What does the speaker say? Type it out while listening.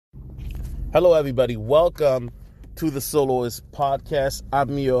Hello, everybody. Welcome to the Soloist Podcast.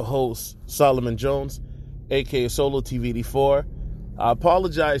 I'm your host, Solomon Jones, aka Solo TVD4. I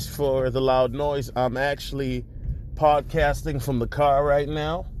apologize for the loud noise. I'm actually podcasting from the car right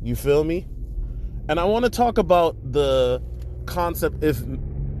now. You feel me? And I want to talk about the concept if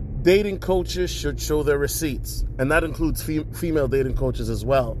dating coaches should show their receipts. And that includes female dating coaches as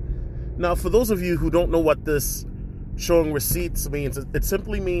well. Now, for those of you who don't know what this showing receipts means, it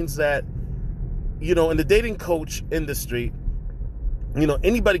simply means that in the dating coach industry,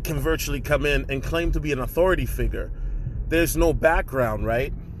 anybody can virtually come in and claim to be an authority figure. There's no background,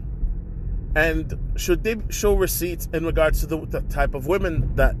 right? And should they show receipts in regards to the type of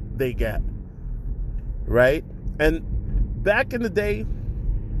women that they get, right? And back in the day,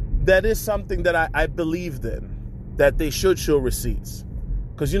 that is something that I believed in, that they should show receipts.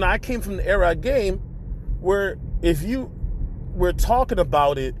 Because, I came from the era of game where if you were talking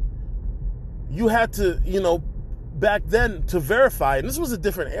about it, you had to, back then to verify. And this was a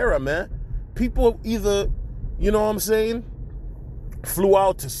different era, man. People either, flew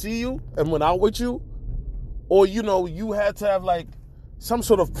out to see you and went out with you. Or, you had to have like some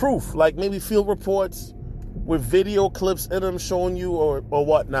sort of proof, like maybe field reports with video clips in them showing you or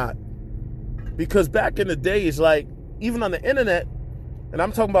whatnot. Because back in the days, like even on the internet, and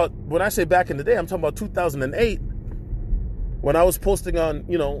I'm talking about, when I say back in the day, I'm talking about 2008, when I was posting on,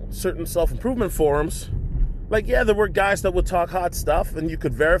 certain self-improvement forums, there were guys that would talk hot stuff and you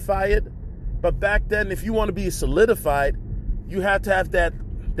could verify it. But back then, if you want to be solidified, you had to have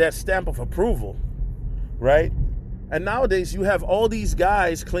that stamp of approval, right? And nowadays, you have all these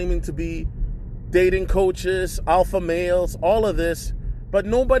guys claiming to be dating coaches, alpha males, all of this, but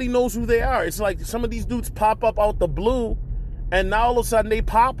nobody knows who they are. It's like some of these dudes pop up out the blue, and now all of a sudden they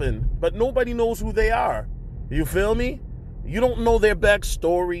popping, but nobody knows who they are. You feel me? You don't know their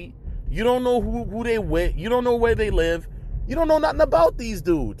backstory. You don't know who they with. You don't know where they live. You don't know nothing about these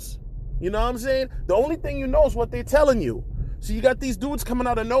dudes. You know what I'm saying? The only thing you know is what they're telling you. So you got these dudes coming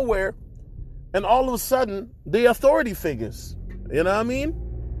out of nowhere, and all of a sudden, they're authority figures. You know what I mean?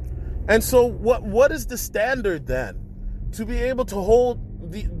 And so what is the standard then to be able to hold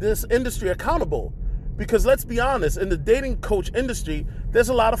this industry accountable? Because let's be honest, in the dating coach industry, there's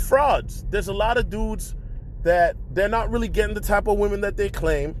a lot of frauds. There's a lot of dudes that they're not really getting the type of women that they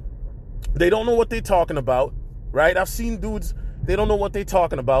claim. They don't know what they're talking about, right? I've seen dudes, they don't know what they're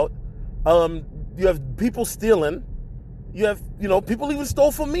talking about. You have people stealing. You have, people even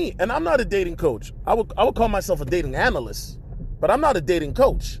stole from me. And I'm not a dating coach. I would call myself a dating analyst, but I'm not a dating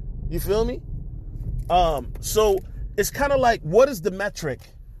coach. You feel me? So it's kind of like, what is the metric?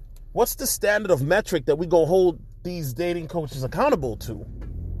 What's the standard of metric that we gonna hold these dating coaches accountable to,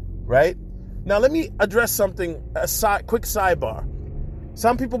 right? Now, let me address something, quick sidebar.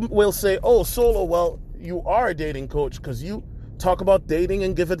 Some people will say, oh, Solo, well, you are a dating coach because you talk about dating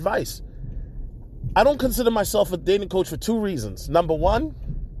and give advice. I don't consider myself a dating coach for two reasons. Number one,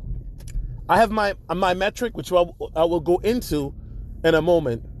 I have my metric, which I will go into in a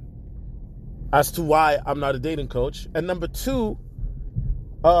moment as to why I'm not a dating coach. And number two,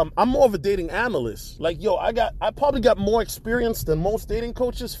 I'm more of a dating analyst. I probably got more experience than most dating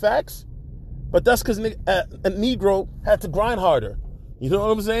coaches, facts. But that's because a Negro had to grind harder. You know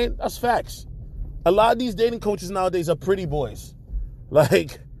what I'm saying? That's facts. A lot of these dating coaches nowadays are pretty boys.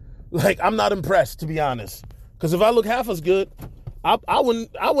 Like I'm not impressed, to be honest. Because if I look half as good, I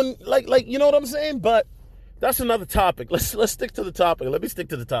wouldn't you know what I'm saying? But that's another topic. Let's stick to the topic. Let me stick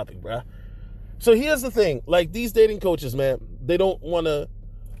to the topic, bruh. So here's the thing. Like these dating coaches, man, they don't want to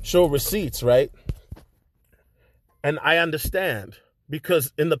show receipts, right? And I understand.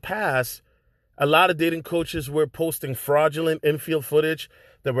 Because in the past, a lot of dating coaches were posting fraudulent infield footage.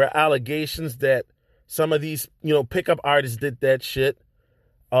 There were allegations that some of these, pickup artists did that shit.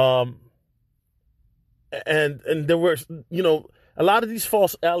 And there were, a lot of these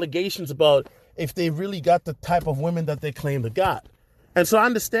false allegations about if they really got the type of women that they claim to got. And so I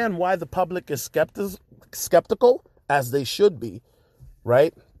understand why the public is skeptical, as they should be,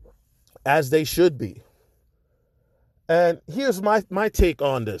 right? As they should be. And here's my take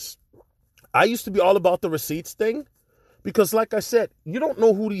on this. I used to be all about the receipts thing because, like I said, you don't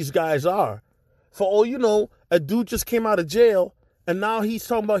know who these guys are. For all you know, a dude just came out of jail and now he's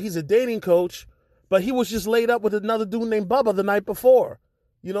talking about he's a dating coach, but he was just laid up with another dude named Bubba the night before.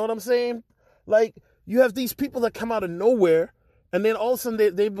 You know what I'm saying? Like, you have these people that come out of nowhere and then all of a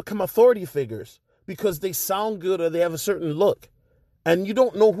sudden they become authority figures because they sound good or they have a certain look. And you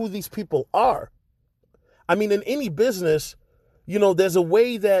don't know who these people are. I mean, in any business, there's a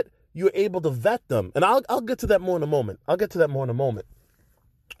way that you're able to vet them. And I'll get to that more in a moment.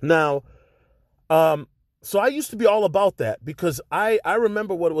 Now, So I used to be all about that because I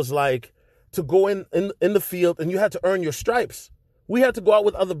remember what it was like to go in the field and you had to earn your stripes. We had to go out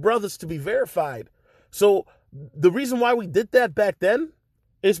with other brothers to be verified. So the reason why we did that back then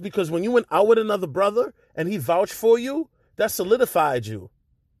is because when you went out with another brother and he vouched for you, that solidified you.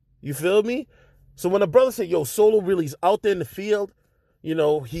 You feel me? So when a brother said, yo, Solo really's out there in the field, you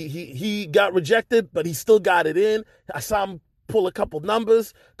know, he got rejected, but he still got it in. I saw him pull a couple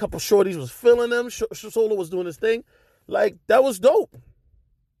numbers, a couple shorties was filling them, Solo was doing his thing. Like, that was dope,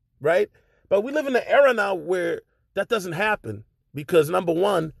 right? But we live in an era now where that doesn't happen because, number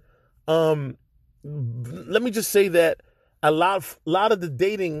one, let me just say that a lot of the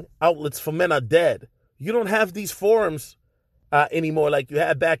dating outlets for men are dead. You don't have these forums anymore like you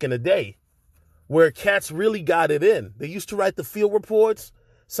had back in the day where cats really got it in. They used to write the field reports.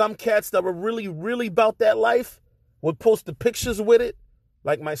 Some cats that were really, really about that life would post the pictures with it,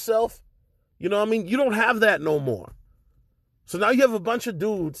 like myself. You know what I mean? You don't have that no more. So now you have a bunch of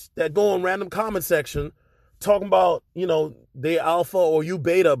dudes that go in random comment section talking about, you know, they alpha or you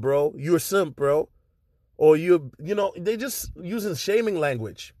beta, bro. You're a simp, bro. Or they just using shaming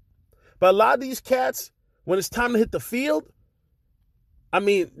language. But a lot of these cats, when it's time to hit the field, I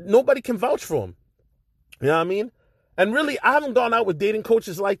mean, nobody can vouch for them. You know what I mean? And really, I haven't gone out with dating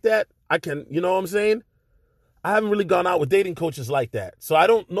coaches like that. You know what I'm saying? I haven't really gone out with dating coaches like that. So I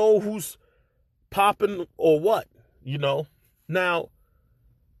don't know who's popping or what, you know? Now,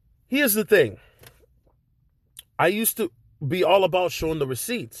 here's the thing. I used to be all about showing the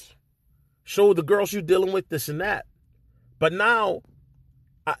receipts. Show the girls you're dealing with this and that. But now,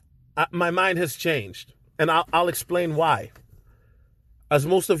 my mind has changed. And I'll explain why. As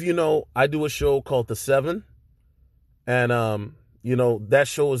most of you know, I do a show called The Seven. And, that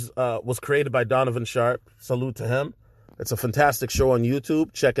show was created by Donovan Sharp. Salute to him. It's a fantastic show on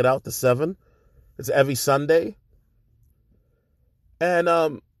YouTube. Check it out, The Seven. It's every Sunday. And,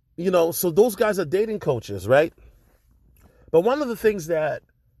 so those guys are dating coaches, right? But one of the things that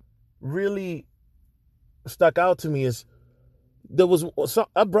really stuck out to me is there was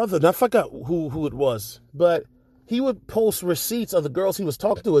a brother, and I forgot who it was, but he would post receipts of the girls he was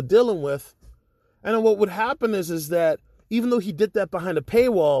talking to or dealing with. And then what would happen is that even though he did that behind a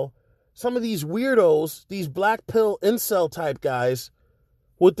paywall, some of these weirdos, these black pill incel type guys,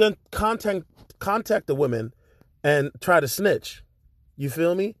 would then contact the women and try to snitch. You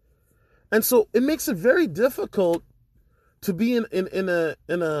feel me? And so it makes it very difficult to be in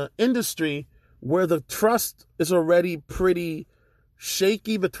a industry where the trust is already pretty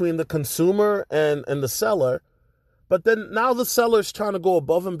shaky between the consumer and the seller. But then now the seller's trying to go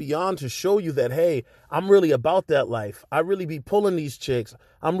above and beyond to show you that, hey, I'm really about that life. I really be pulling these chicks.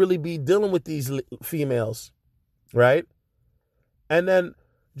 I'm really be dealing with these females, right? And then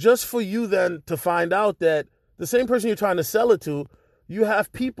just for you then to find out that the same person you're trying to sell it to, you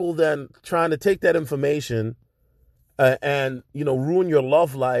have people then trying to take that information and, ruin your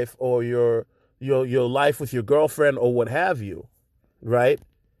love life or your life with your girlfriend or what have you, right?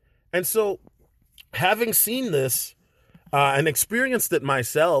 And so having seen this, and experienced it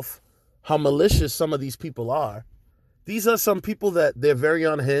myself, how malicious some of these people are. These are some people that they're very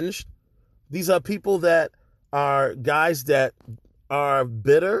unhinged. These are people that are guys that are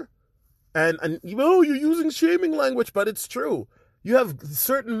bitter. And you're using shaming language, but it's true. You have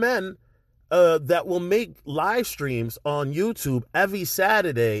certain men that will make live streams on YouTube every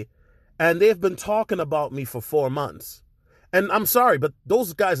Saturday, and they've been talking about me for 4 months. And I'm sorry, but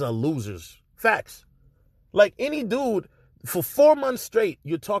those guys are losers. Facts. Like any dude, for 4 months straight,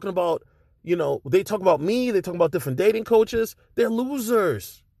 you're talking about, they talk about me, they talk about different dating coaches. They're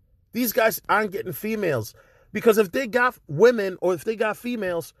losers. These guys aren't getting females. Because if they got women or if they got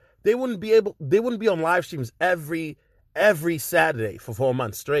females, they wouldn't be on live streams every Saturday for 4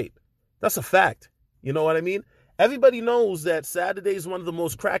 months straight. That's a fact. You know what I mean? Everybody knows that Saturday is one of the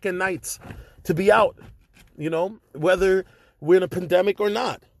most cracking nights to be out, whether we're in a pandemic or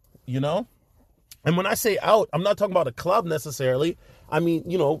not, And when I say out, I'm not talking about a club necessarily. I mean,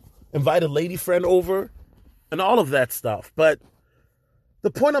 invite a lady friend over and all of that stuff. But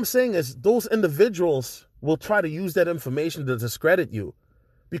the point I'm saying is those individuals will try to use that information to discredit you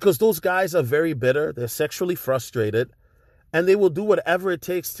because those guys are very bitter. They're sexually frustrated and they will do whatever it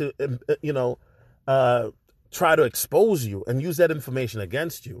takes to, try to expose you and use that information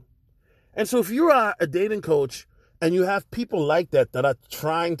against you. And so if you are a dating coach and you have people like that are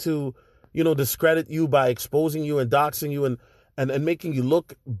trying to, discredit you by exposing you and doxing you and making you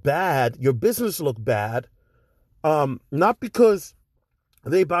look bad, your business look bad, not because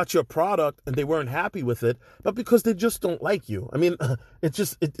they bought your product and they weren't happy with it, but because they just don't like you. I mean,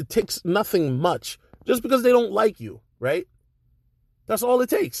 it takes nothing much just because they don't like you, right? That's all it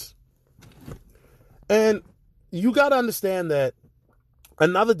takes. And you got to understand that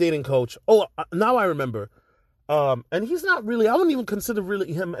another dating coach, now I remember, and he's not really, I wouldn't even consider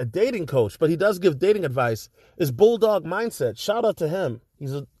really him a dating coach, but he does give dating advice, is Bulldog Mindset. Shout out to him.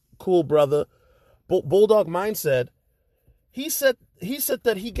 He's a cool brother. Bulldog Mindset. He said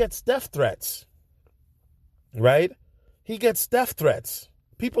that he gets death threats, right? He gets death threats.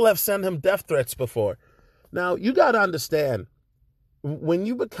 People have sent him death threats before. Now, you got to understand, when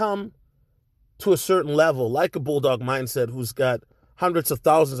you become to a certain level, like a Bulldog Mindset who's got hundreds of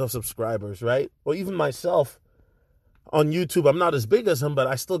thousands of subscribers, right? Or even myself on YouTube, I'm not as big as him, but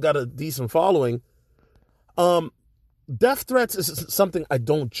I still got a decent following. Death threats is something I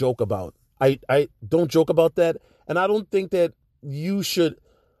don't joke about. I don't joke about that. And I don't think that you should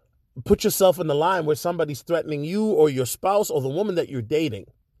put yourself in the line where somebody's threatening you or your spouse or the woman that you're dating.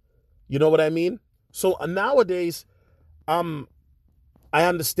 You know what I mean? So nowadays, I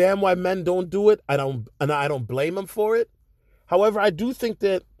understand why men don't do it. I don't blame them for it. However, I do think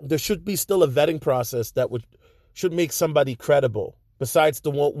that there should be still a vetting process that should make somebody credible besides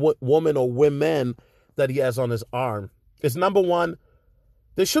the woman or women that he has on his arm. Is number one,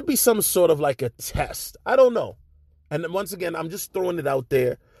 there should be some sort of like a test. I don't know. And once again, I'm just throwing it out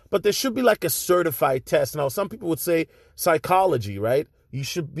there. But there should be like a certified test. Now, some people would say psychology, right?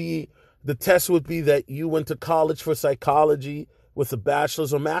 The test would be that you went to college for psychology with a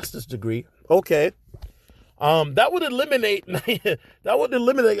bachelor's or master's degree. Okay. That would eliminate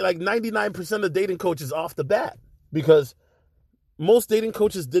like 99% of dating coaches off the bat, because most dating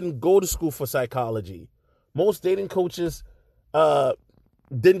coaches didn't go to school for psychology. Most dating coaches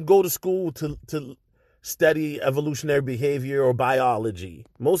didn't go to school to study evolutionary behavior or biology.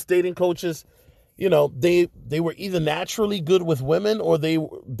 Most dating coaches, they were either naturally good with women or they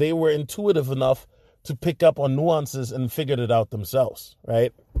were intuitive enough to pick up on nuances and figured it out themselves,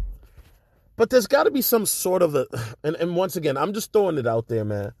 right? But there's got to be some sort of and once again, I'm just throwing it out there,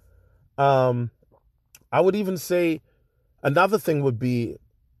 man. I would even say another thing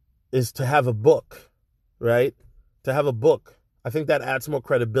is to have a book, right? To have a book. I think that adds more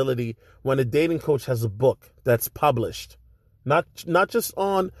credibility when a dating coach has a book that's published, not just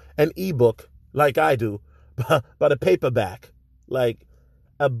on an ebook like I do, but a paperback, like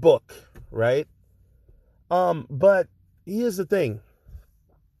a book, right? But here's the thing.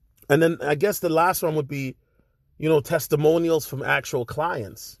 And then I guess the last one would be, testimonials from actual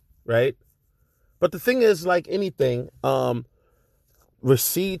clients, right? But the thing is, like anything,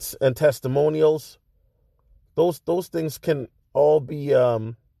 receipts and testimonials, those things can all be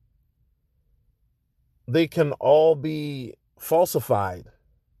they can all be falsified.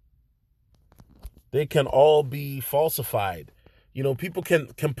 They can all be falsified. People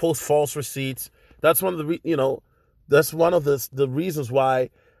can post false receipts. That's one of the reasons why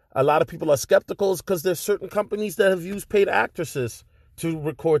a lot of people are skeptical, is because there's certain companies that have used paid actresses to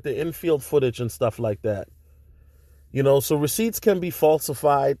record the infield footage and stuff like that. So receipts can be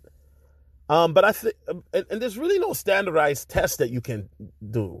falsified. But I think, and there's really no standardized test that you can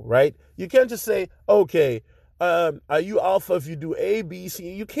do, right? You can't just say, okay, are you alpha if you do A, B,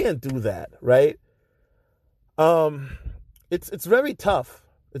 C? You can't do that, right? It's very tough.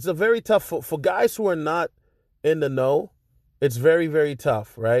 It's a very tough for guys who are not in the know. It's very, very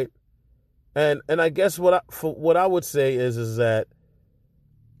tough, right? And I guess what I would say is that,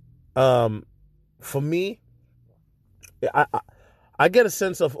 for me, I get a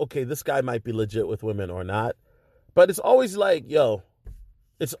sense of, okay, this guy might be legit with women or not. But it's always like,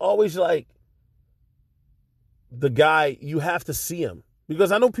 it's always like the guy, you have to see him.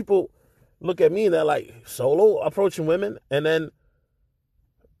 Because I know people look at me and they're like, solo approaching women, and then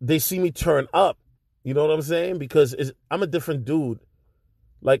they see me turn up. You know what I'm saying? Because I'm a different dude.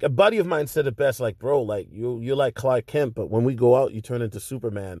 Like a buddy of mine said it best, like, bro, like you're like Clark Kent, but when we go out, you turn into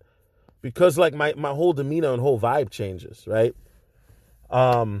Superman. Because like my whole demeanor and whole vibe changes, right?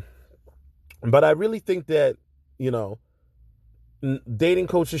 But I really think that, dating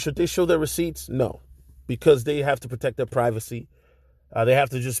coaches, should they show their receipts? No, because they have to protect their privacy. They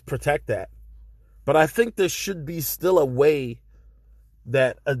have to just protect that. But I think there should be still a way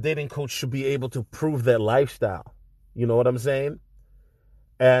that a dating coach should be able to prove their lifestyle. You know what I'm saying?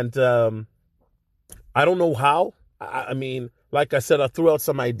 And I don't know how. I mean, like I said, I threw out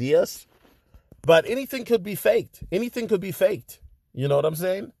some ideas, but anything could be faked. Anything could be faked. You know what I'm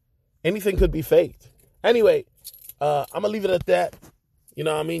saying? Anything could be faked. Anyway, I'm going to leave it at that. You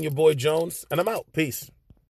know what I mean? Your boy Jones, and I'm out. Peace.